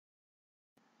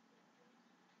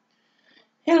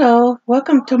Hello,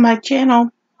 welcome to my channel.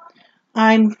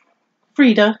 I'm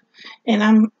Frida, and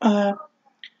I'm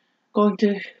going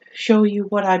to show you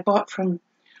what I bought from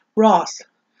Ross.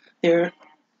 There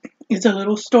is a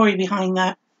little story behind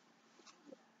that.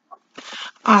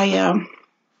 I'm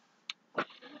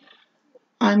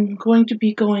going to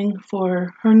be going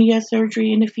for hernia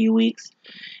surgery in a few weeks,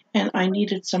 and I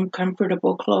needed some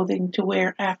comfortable clothing to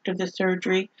wear after the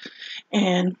surgery.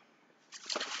 And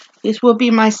this will be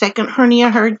my second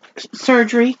hernia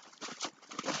surgery.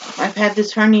 I've had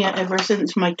this hernia ever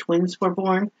since my twins were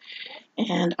born.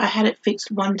 And I had it fixed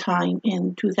one time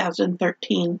in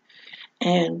 2013,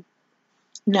 and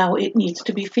now it needs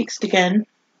to be fixed again.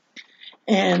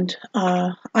 And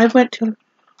I went to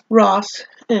Ross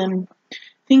and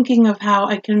thinking of how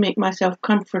I can make myself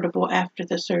comfortable after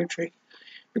the surgery,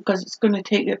 because it's going to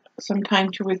take some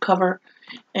time to recover,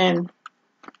 and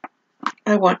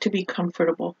I want to be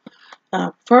comfortable.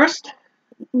 First,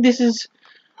 this is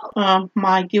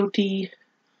my guilty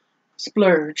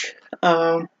splurge.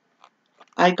 I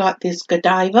got this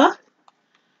Godiva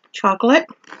chocolate,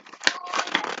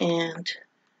 and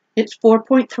it's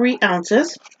 4.3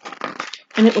 ounces,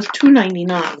 and it was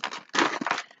 $2.99.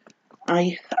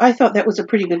 I thought that was a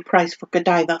pretty good price for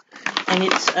Godiva, and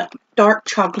it's dark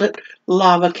chocolate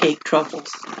lava cake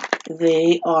truffles.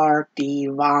 They are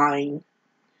divine.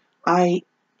 I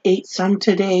ate some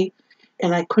today,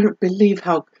 and I couldn't believe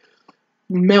how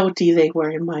melty they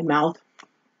were in my mouth.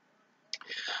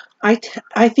 I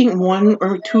think one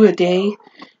or two a day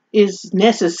is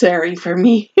necessary for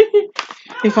me.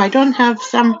 If I don't have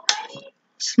some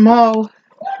small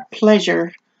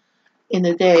pleasure in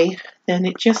a day, then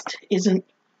it just isn't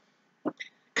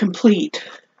complete.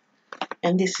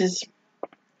 And this is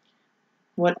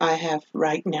what I have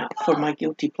right now for my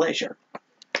guilty pleasure.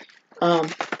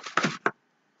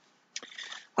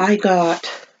 I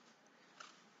got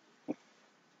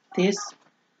this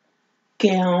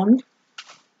gown,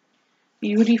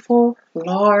 beautiful,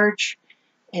 large,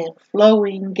 and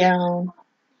flowing gown,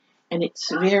 and it's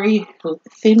very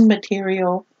thin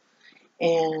material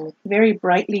and very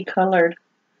brightly colored.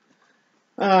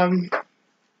 I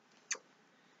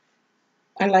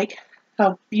like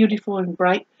how beautiful and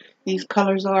bright these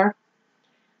colors are.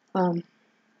 I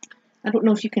don't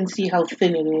know if you can see how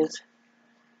thin it is.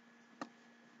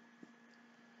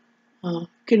 You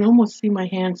can almost see my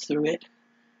hands through it.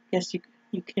 Yes, you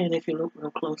can if you look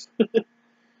real close.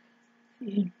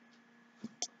 You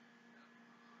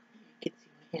can see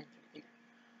my hands right there.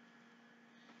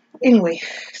 Anyway,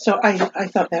 so I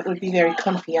thought that would be very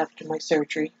comfy after my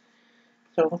surgery.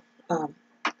 So got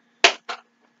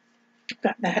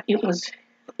that. It was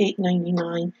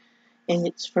 $8.99, and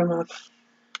it's from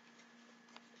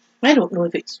I don't know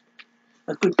if it's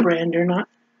a good brand or not.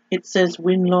 It says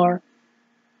Winlar.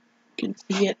 You can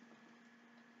see it.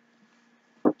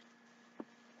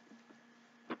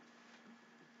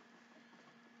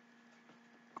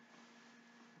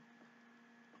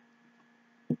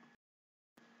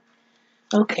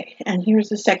 Okay, and here's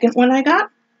the second one I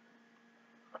got.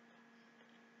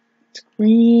 It's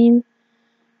green,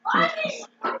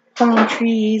 palm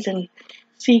trees and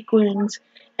sequins,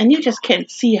 and you just can't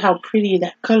see how pretty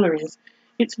that color is.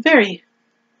 It's very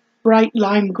bright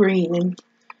lime green, and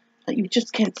you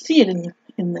just can't see it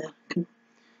in the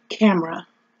camera.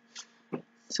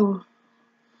 So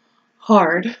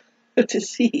hard to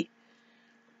see.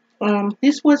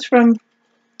 This was from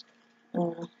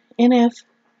NF.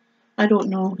 I don't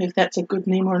know if that's a good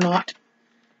name or not.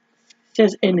 It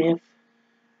says NF,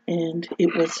 and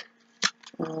it was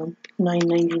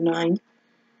 $9.99.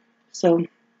 So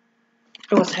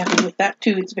I was happy with that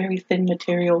too. It's very thin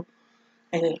material,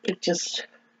 and it just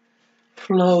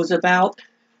flows about.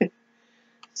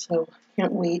 So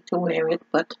can't wait to wear it,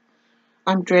 but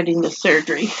I'm dreading the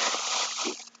surgery.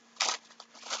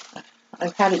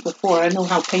 I've had it before. I know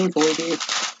how painful it is.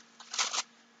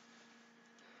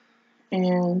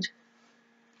 And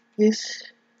this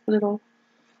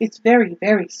it's very,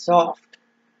 very soft,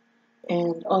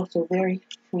 and also very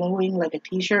flowing like a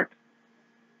t-shirt.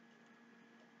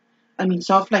 I mean,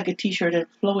 soft like a t-shirt and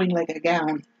flowing like a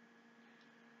gown.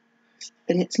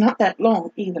 And it's not that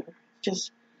long either,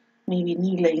 just maybe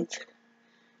knee length.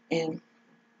 And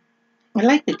I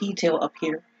like the detail up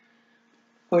here.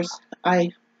 Of course,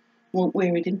 I won't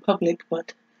wear it in public,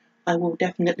 but I will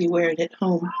definitely wear it at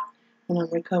home when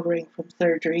I'm recovering from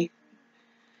surgery.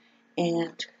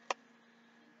 And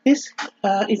this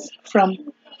is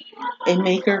from a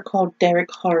maker called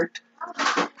Derek Hart.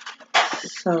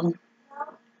 So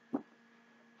you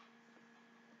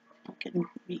can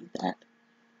read that.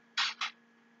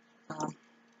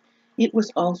 It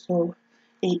was also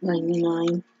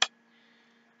 $8.99.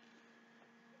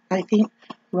 I think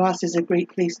Ross is a great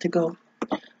place to go,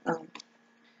 um,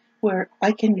 where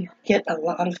I can get a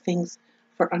lot of things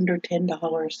for under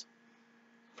 $10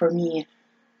 for me.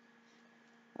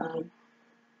 Um,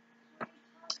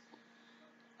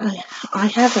 I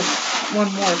have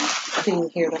one more thing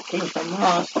here that came from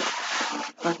Ross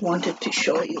I wanted to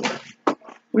show you.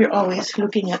 We're always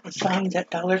looking at the signs at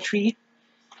Dollar Tree,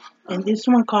 and this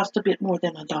one cost a bit more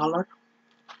than $1.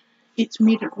 It's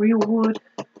made of real wood,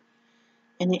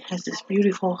 and it has this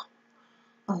beautiful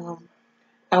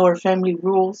Our Family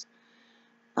Rules,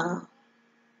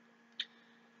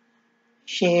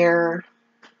 share,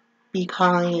 be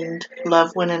kind,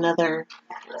 love one another,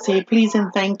 say please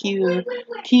and thank you,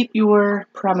 keep your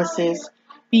promises,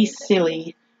 be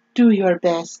silly, do your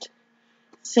best,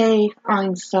 say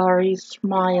I'm sorry,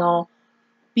 smile,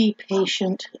 be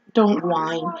patient, don't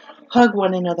whine, hug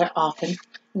one another often.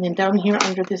 And then down here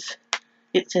under this,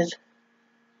 it says,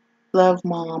 love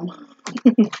mom.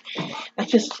 I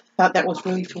just thought that was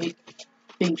really sweet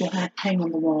thing to hang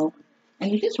on the wall.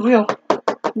 And it is real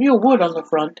wood on the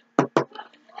front.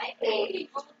 It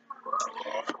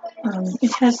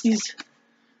has these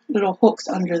little hooks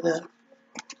under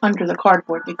the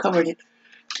cardboard. They covered it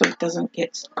so it doesn't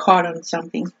get caught on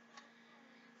something.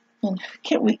 And I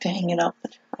can't wait to hang it up,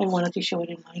 but I wanted to show it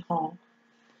in my haul.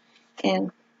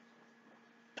 And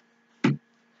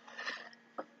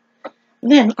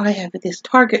then I have this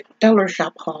Target Dollar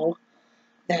Shop haul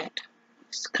that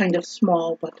is kind of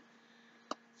small but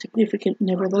significant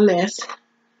nevertheless.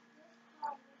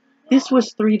 This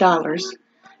was $3,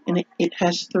 and it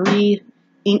has 3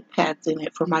 ink pads in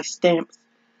it for my stamps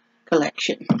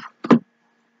collection.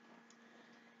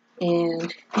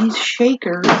 And these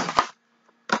shakers,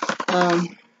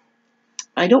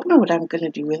 I don't know what I'm going to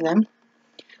do with them,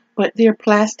 but they're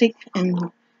plastic,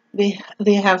 and they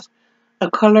have a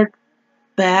colored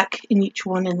back in each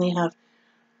one, and they have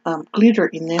glitter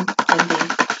in them, and they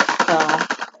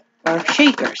are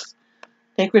shakers,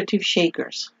 decorative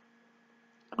shakers,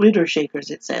 glitter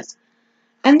shakers it says.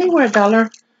 And they were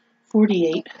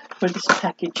 $1.48 for this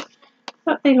package,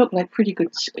 but they look like pretty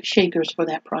good shakers for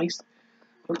that price.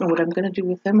 I don't know what I'm going to do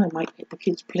with them. I might let the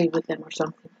kids play with them or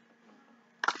something.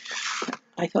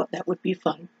 I thought that would be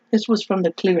fun. This was from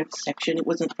the clearance section. It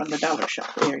wasn't from the Dollar Shop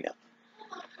area.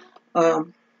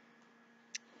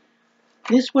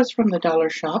 This was from the Dollar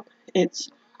Shop. It's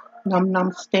Num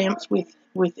Num stamps with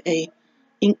a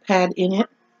ink pad in it,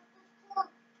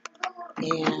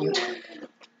 and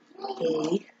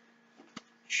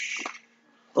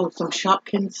some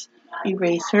Shopkins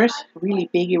erasers, really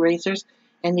big erasers,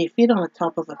 and they fit on the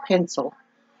top of a pencil.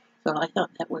 So I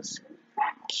thought that was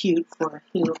cute for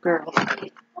a little girl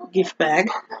gift bag.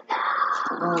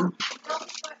 I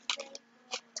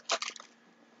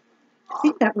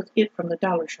think that was it from the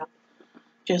Dollar Shop.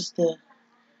 Just the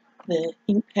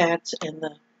ink pads and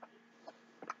the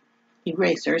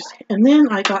erasers. And then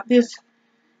I got this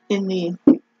in the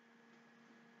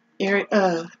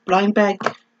blind bag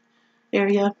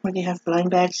area where they have blind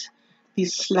bags.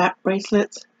 These slap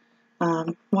bracelets.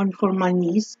 One for my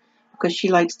niece because she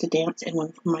likes to dance, and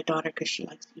one for my daughter because she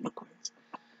likes unicorns.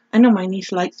 I know my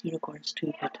niece likes unicorns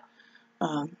too, but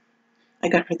I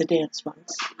got her the dance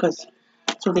ones because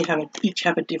so they each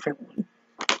have a different one.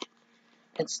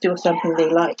 It's still something they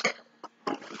like.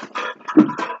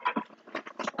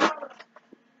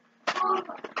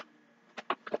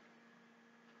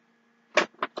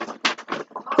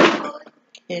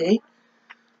 Okay.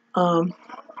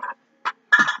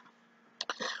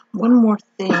 One more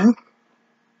thing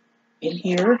in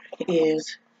here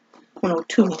is, well, no,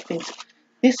 2 more things.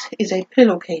 This is a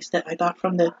pillowcase that I got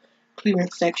from the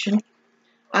clearance section.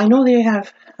 I know they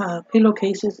have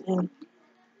pillowcases in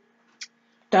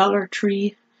Dollar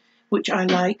Tree, which I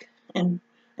like and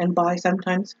buy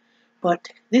sometimes, but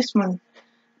this one,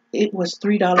 it was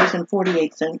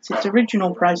 $3.48. Its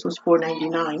original price was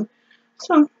 $4.99.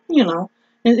 So, you know,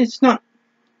 it's not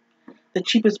the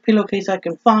cheapest pillowcase I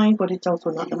can find, but it's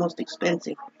also not the most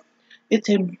expensive. It's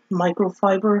a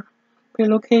microfiber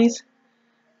pillowcase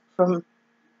from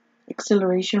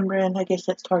Acceleration brand. I guess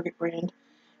that's Target brand.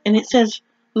 And it says,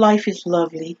 life is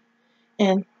lovely.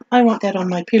 And I want that on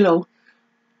my pillow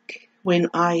when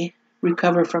I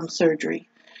recover from surgery,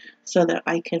 so that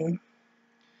I can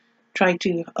try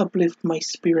to uplift my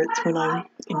spirits when I'm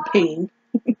in pain.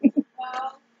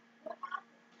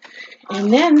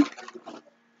 And then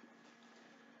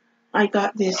I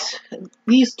got these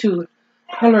 2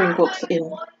 coloring books in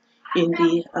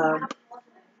the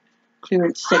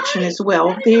clearance section as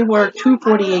well. They were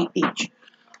 $2.48 each.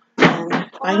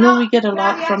 And I know we get a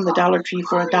lot from the Dollar Tree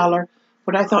for $1,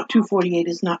 but I thought $2.48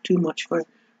 is not too much for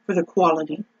the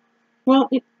quality. Well,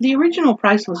 the original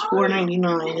price was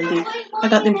 $4.99, and I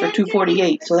got them for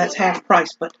 $2.48, so that's half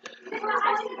price. But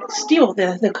still,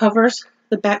 the covers,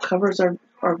 the back covers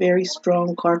are very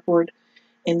strong cardboard,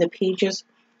 and the pages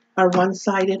are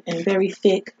one-sided and very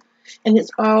thick, and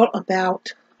it's all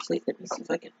about. Wait, let me see if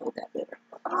I can hold that better.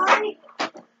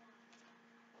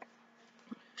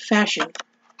 Fashion.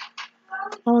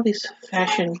 All these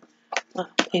fashion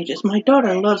pages. My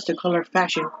daughter loves to color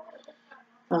fashion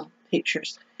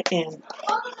pictures, and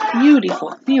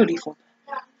beautiful, beautiful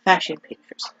fashion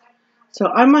pictures. So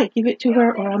I might give it to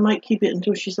her, or I might keep it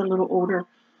until she's a little older.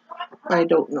 I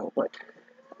don't know, but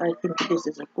I think this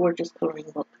is a gorgeous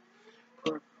coloring book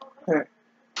for her.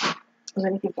 I'm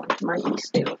going to give one to my niece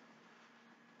too.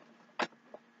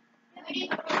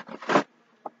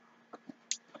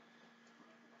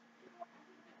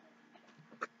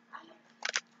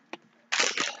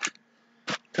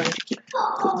 Trying to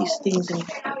put these things in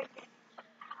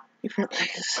different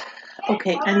places.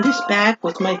 Okay, and this bag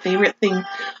was my favorite thing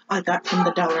I got from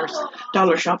the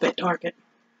dollar shop at Target.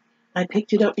 I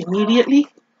picked it up immediately,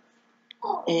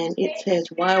 and it says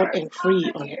wild and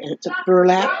free on it. And it's a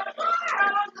burlap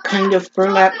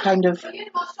kind of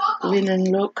linen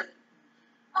look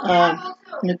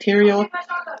material,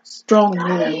 strong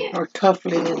linen or tough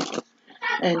linen.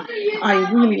 And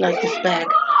I really like this bag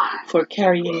for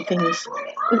carrying things.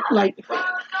 Like,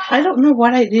 I don't know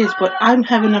what it is, but I'm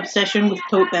having an obsession with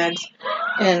tote bags,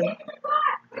 and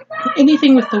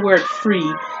anything with the word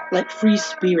free, like free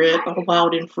spirit or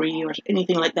wild and free or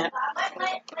anything like that,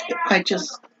 I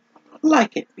just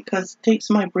like it because it takes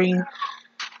my brain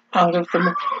out of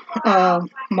the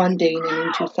mundane and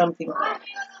into something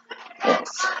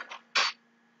else.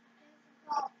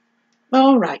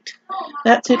 All right,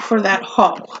 that's it for that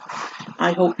haul.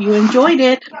 I hope you enjoyed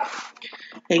it.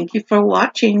 Thank you for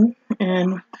watching,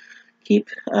 and keep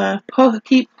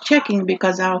checking,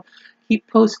 because I'll keep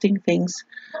posting things,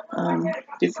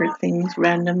 different things,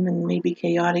 random and maybe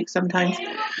chaotic sometimes.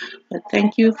 But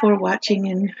thank you for watching,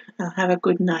 and have a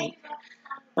good night.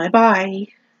 Bye-bye.